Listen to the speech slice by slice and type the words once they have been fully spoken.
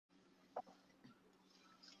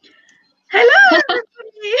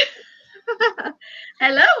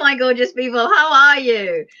my gorgeous people. How are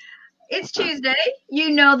you? It's Tuesday. You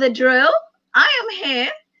know the drill. I am here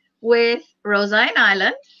with Rosa in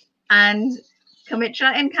Ireland and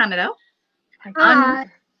Kamitra in Canada.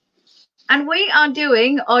 And we are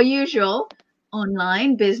doing our usual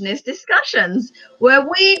online business discussions where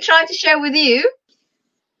we try to share with you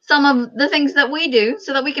some of the things that we do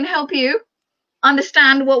so that we can help you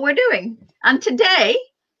understand what we're doing. And today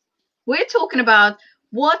we're talking about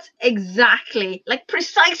what exactly, like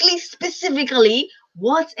precisely, specifically,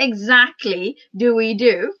 what exactly do we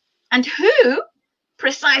do, and who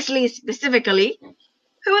precisely, specifically,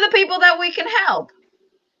 who are the people that we can help?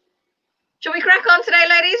 Shall we crack on today,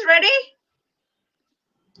 ladies? Ready?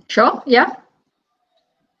 Sure, yeah.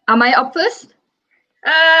 Am I up first?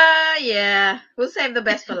 Yeah. We'll save the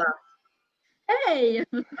best for last. Hey!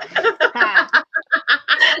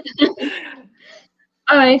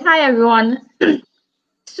 All right, hi everyone.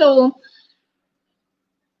 So,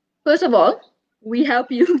 first of all, we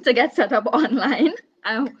help you to get set up online.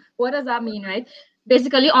 What does that mean, right?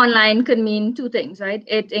 Basically, online could mean two things, right?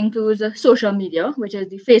 It includes social media, which is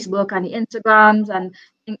the Facebook and the Instagrams and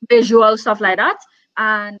visual stuff like that.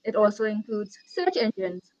 And it also includes search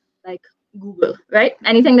engines like Google, right?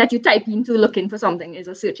 Anything that you type into looking for something is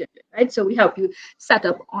a search engine, right? So we help you set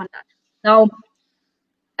up on that. Now,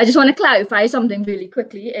 I just want to clarify something really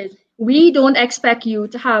quickly is we don't expect you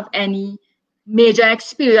to have any major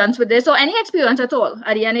experience with this or any experience at all.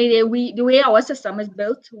 At the end of the day, the way our system is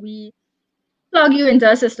built, we plug you into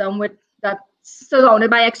a system with that's surrounded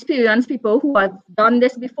by experienced people who have done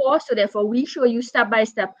this before. So therefore, we show you step by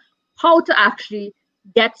step how to actually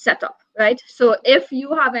get set up, right? So if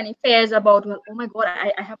you have any fears about, well, oh my God,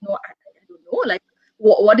 I don't know, like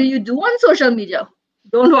what do you do on social media?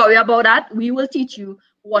 Don't worry about that. We will teach you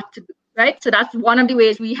what to do, right? So that's one of the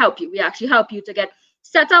ways we help you. We actually help you to get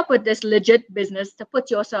set up with this legit business to put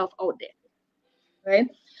yourself out there, right?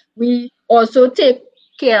 We also take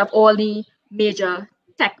care of all the major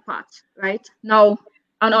tech parts, right? Now,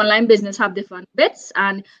 an online business have different bits,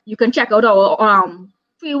 and you can check out our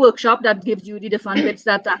free workshop that gives you the different bits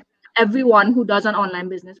that everyone who does an online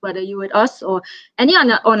business, whether you with us or any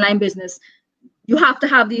other online business, you have to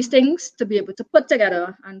have these things to be able to put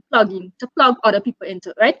together and plug other people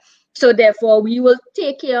into, right? So therefore, we will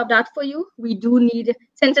take care of that for you. We do need,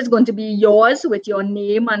 since it's going to be yours with your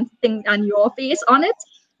name and thing and your face on it,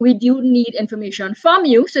 we do need information from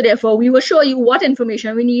you. So therefore, we will show you what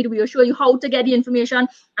information we need. We will show you how to get the information.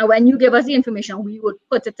 And when you give us the information, we will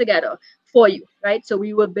put it together for you, right? So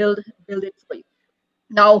we will build it for you.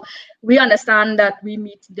 Now, we understand that we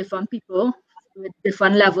meet different people with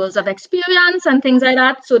different levels of experience and things like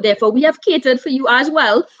that. So therefore, we have catered for you as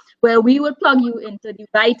well, where we will plug you into the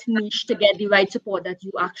right niche to get the right support that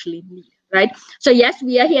you actually need, right? So yes,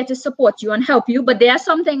 we are here to support you and help you, but there are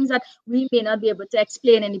some things that we may not be able to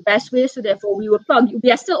explain in the best way. So therefore, we will plug you.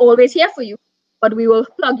 We are still always here for you, but we will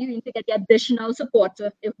plug you in to get the additional support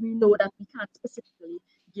if we know that we can't specifically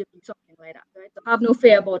give you something like that, right? So have no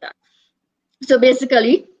fear about that. So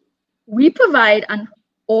basically, we provide an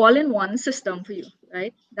all-in-one system for you,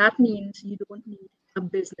 right? That means you don't need a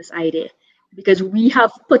business idea because we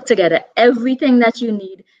have put together everything that you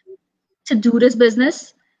need to do this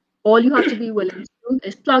business. All you have to be willing to do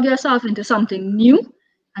is plug yourself into something new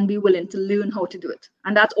and be willing to learn how to do it.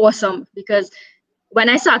 And that's awesome because when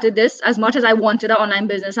I started this, as much as I wanted an online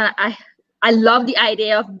business, and I love the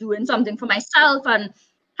idea of doing something for myself and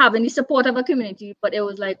having the support of a community, but it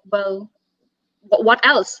was like, well, what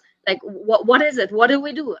else? Like, what is it? What do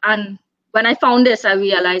we do? And when I found this, I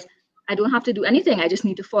realized I don't have to do anything. I just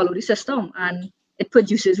need to follow the system and it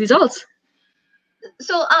produces results.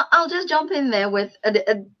 So I'll just jump in there with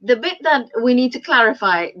the bit that we need to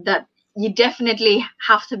clarify, that you definitely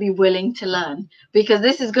have to be willing to learn, because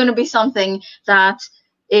this is going to be something that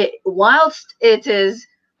whilst it is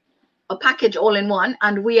a package all in one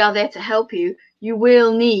and we are there to help you, you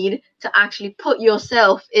will need to actually put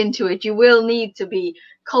yourself into it. You will need to be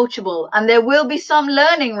coachable, and there will be some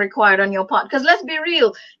learning required on your part, because let's be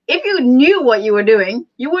real, if you knew what you were doing,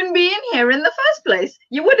 you wouldn't be in here in the first place.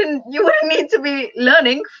 You wouldn't need to be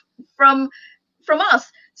learning from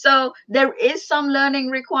us. So there is some learning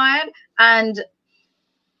required, and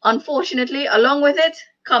unfortunately along with it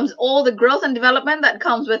comes all the growth and development that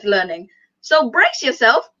comes with learning. So brace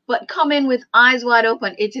yourself, but come in with eyes wide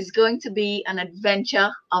open. It is going to be an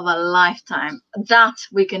adventure of a lifetime. That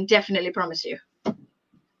we can definitely promise you.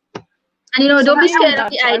 And don't be scared of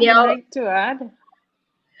the idea. I would like to add.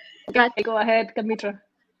 Go ahead, Kamitra.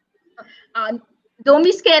 Don't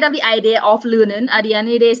be scared of the idea of learning. At the end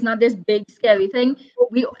of the day, it's not this big scary thing.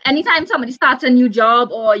 anytime somebody starts a new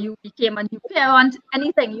job or you became a new parent,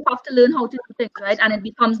 anything, you have to learn how to do things, right? And it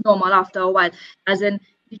becomes normal after a while. As in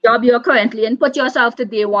the job you're currently in, put yourself to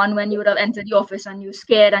day one when you would have entered the office and you're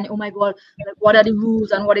scared and, oh my God, like, what are the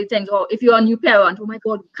rules and what are the things? Or if you're a new parent, oh my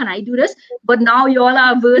God, can I do this? But now you all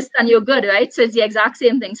are versed and you're good, right? So it's the exact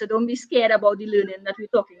same thing. So don't be scared about the learning that we're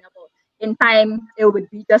talking about. In time, it would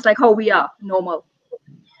be just like how we are, normal.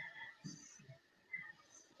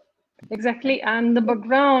 Exactly, and the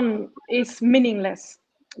background is meaningless.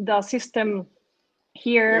 The system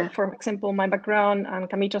here, for example, my background and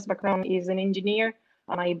Kamitra's background is an engineer,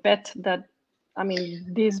 and I bet that, I mean,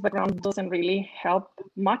 this background doesn't really help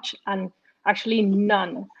much, and actually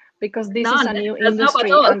none, because this is a new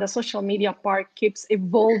industry, and the social media part keeps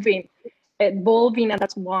evolving, and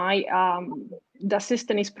that's why the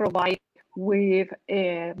system is provided with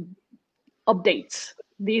updates.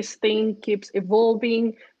 This thing keeps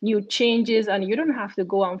evolving, new changes, and you don't have to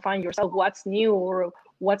go and find yourself what's new or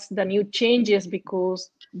what's the new changes,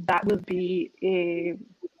 because that will be a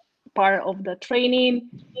part of the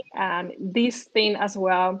training. And this thing as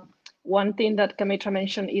well, one thing that Kamitra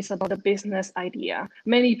mentioned is about the business idea.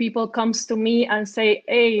 Many people comes to me and say,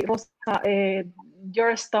 hey, Rosa,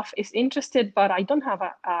 your stuff is interested, but I don't have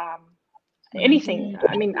anything.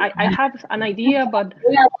 I mean, I have an idea, but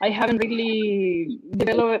I haven't really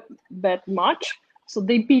developed that much. So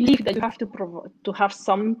they believe that you have to have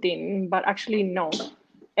something, but actually no.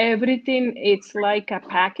 Everything, it's like a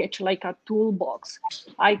package, like a toolbox.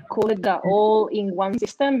 I call it the all-in-one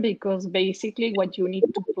system, because basically what you need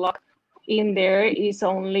to plug in there is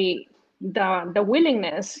only the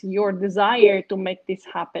willingness, your desire to make this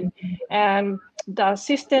happen. And the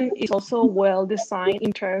system is also well designed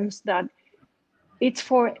in terms that it's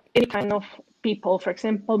for any kind of people. For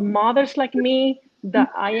example, mothers like me,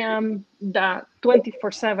 that I am the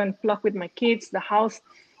 24/7 plug with my kids. The house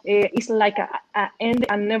is like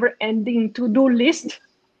a never-ending to-do list.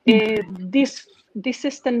 This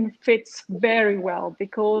system fits very well,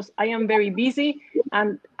 because I am very busy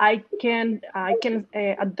and I can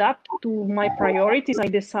adapt to my priorities. I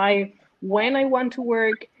decide when I want to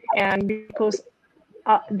work, and because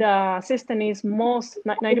the system is most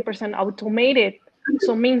 90% automated,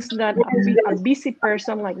 so means that a busy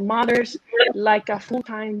person like mothers, like a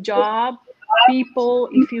full-time job people,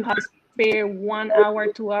 if you have to spare 1 hour,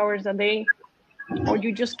 2 hours a day, or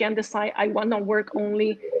you just can decide I want to work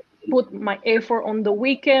only, put my effort on the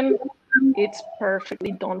weekend, it's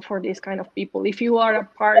perfectly done for this kind of people. If you are a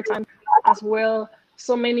part-time as well,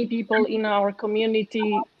 so many people in our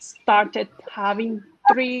community started having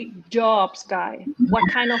 3 jobs, guy. What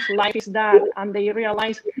kind of life is that? And they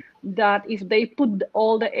realize that if they put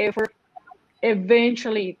all the effort,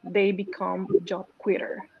 eventually they become job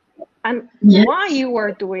quitter. And why you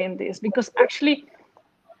are doing this? Because actually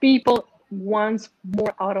people want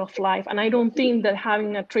more out of life. And I don't think that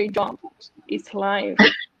having a 3 jobs is life.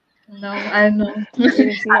 No, I know.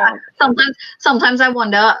 It's not. Sometimes I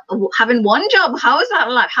wonder, having one job, how is that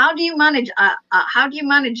like? How do you manage? How do you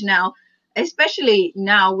manage now, especially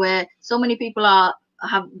now where so many people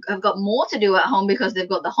have got more to do at home because they've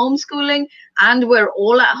got the homeschooling and we're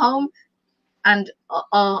all at home, and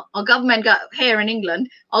our government here in England,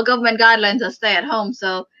 our government guidelines are stay at home.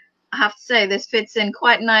 So I have to say this fits in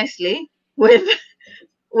quite nicely with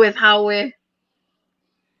how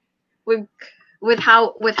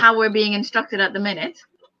we're being instructed at the minute.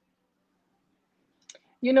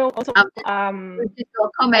 You know, also,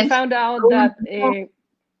 I found out that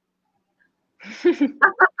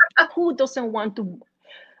who doesn't want to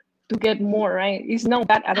get more, right? It's not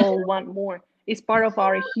bad at all. Want more. It's part of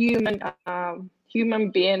our human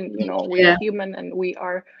being. You know, we are human and we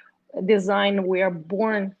are designed. We are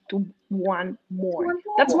born to want more.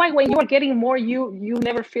 That's why when you are getting more, you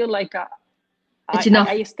never feel like it's enough.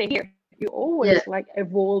 I stay here. You always like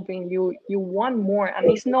evolving. You want more, and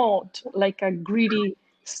it's not like a greedy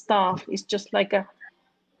stuff. It's just like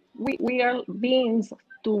we are beings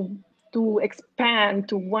to expand,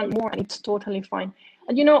 to want more, and it's totally fine.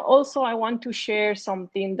 And you know, also I want to share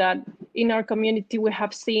something that in our community we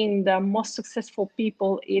have seen the most successful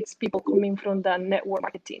people. It's people coming from the network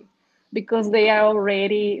marketing, because they are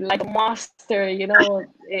already like a master. You know,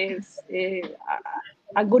 is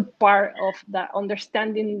a good part of the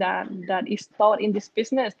understanding that is taught in this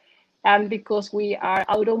business. And because we are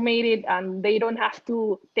automated and they don't have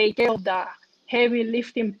to take care of the heavy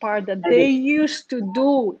lifting part that they used to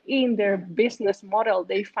do in their business model,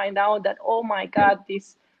 they find out that, oh my God,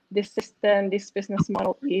 this system, this business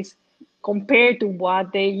model is compared to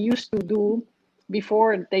what they used to do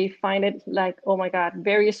before. They find it like, oh my God,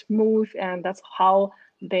 very smooth. And that's how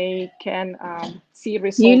they can see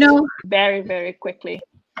results You know, very, very quickly.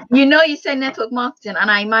 you say network marketing, and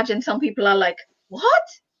I imagine some people are like, what?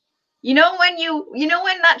 You know when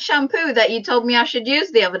that shampoo that you told me I should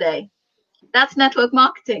use the other day, that's network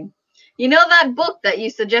marketing. You know that book that you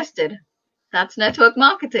suggested, that's network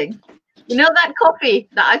marketing. You know that coffee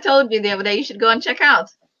that I told you the other day you should go and check out,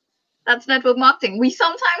 that's network marketing. We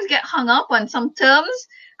sometimes get hung up on some terms,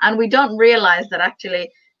 and we don't realize that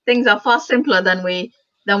actually things are far simpler than we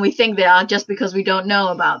think they are, just because we don't know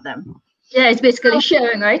about them. Yeah, it's basically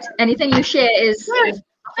sharing, right? Anything you share is a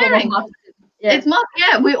form of marketing. Yeah. It's not,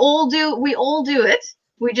 yeah, we all do it.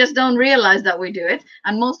 We just don't realize that we do it.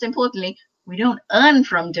 And most importantly, we don't earn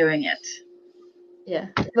from doing it. Yeah.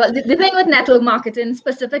 Well, the thing with network marketing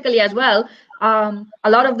specifically as well, a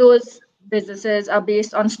lot of those businesses are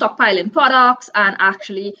based on stockpiling products and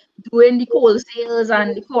actually doing the cold sales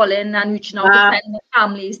and the calling and reaching out to friends and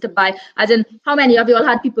families to buy. As in, how many of you all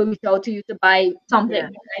had people reach out to you to buy something,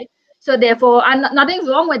 right? So therefore, and nothing's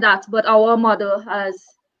wrong with that, but our model has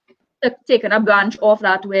taken a branch of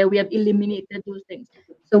that where we have eliminated those things.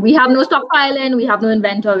 So we have no stockpiling, we have no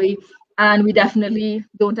inventory, and we definitely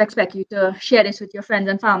don't expect you to share this with your friends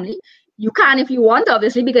and family. You can if you want,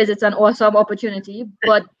 obviously, because it's an awesome opportunity,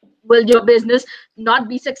 but will your business not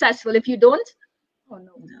be successful if you don't? Oh,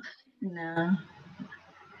 no.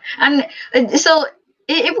 And so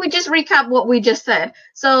if we just recap what we just said,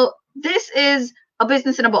 so this is a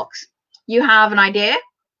business in a box. You have an idea,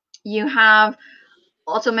 you have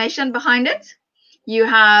automation behind it, you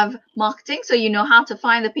have marketing, so you know how to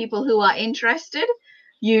find the people who are interested,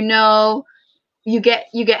 you know, you get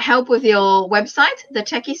help with your website, the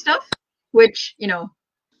techie stuff, which, you know,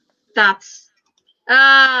 that's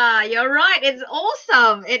you're right, it's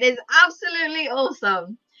awesome, it is absolutely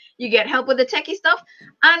awesome. You get help with the techie stuff,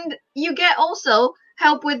 and you get also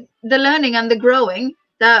help with the learning and the growing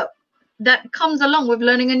that comes along with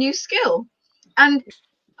learning a new skill. And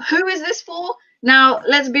who is this for? Now,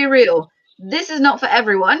 let's be real. This is not for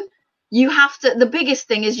everyone. You have to, the biggest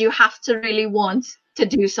thing is you have to really want to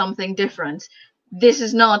do something different. This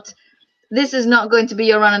is not going to be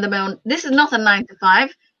your run of the mill. This is not a 9 to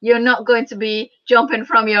 5. You're not going to be jumping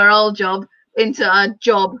from your old job into a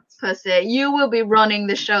job per se. You will be running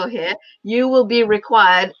the show here. You will be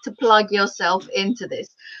required to plug yourself into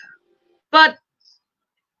this. But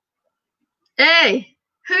hey,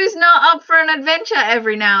 who's not up for an adventure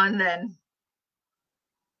every now and then?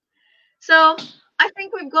 So I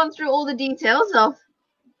think we've gone through all the details of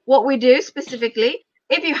what we do specifically.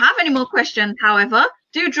 If you have any more questions, however,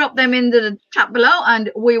 do drop them in the chat below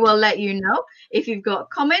and we will let you know. If you've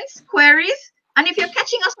got comments, queries, and if you're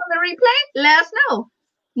catching us on the replay, let us know.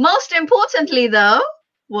 Most importantly, though,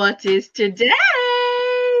 what is today?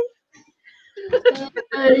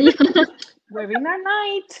 Webinar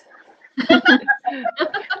night.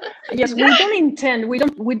 Yes,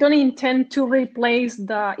 we don't intend to replace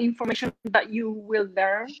the information that you will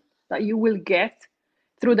learn, that you will get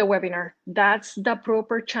through the webinar. That's the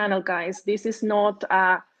proper channel, guys. This is not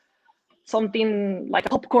something like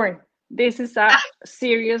popcorn. This is a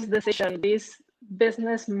serious decision. This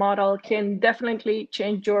business model can definitely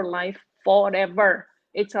change your life forever.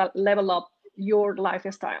 It's a level up your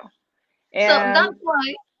lifestyle. And so that's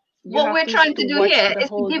why what we're trying to do here is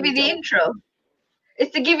to give you the intro.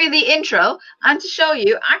 It's to give you the intro and to show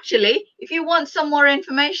you, actually, if you want some more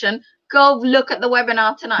information, go look at the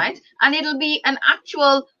webinar tonight, and it'll be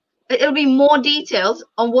more details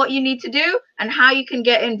on what you need to do and how you can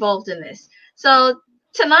get involved in this. So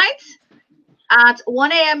tonight at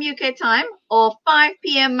 1 a.m. UK time or 5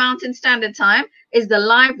 p.m. Mountain Standard Time is the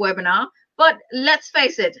live webinar. But let's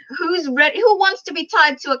face it, who's ready? Who wants to be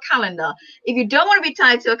tied to a calendar? If you don't want to be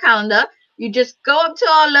tied to a calendar, you just go up to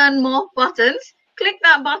our Learn More buttons, click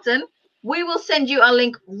that button. We will send you a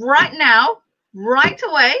link right now, right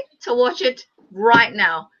away, to watch it right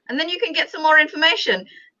now. And then you can get some more information.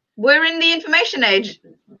 We're in the information age.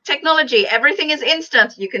 Technology, everything is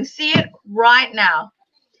instant. You can see it right now.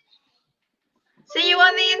 See you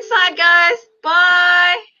on the inside, guys.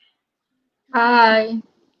 Bye. Bye.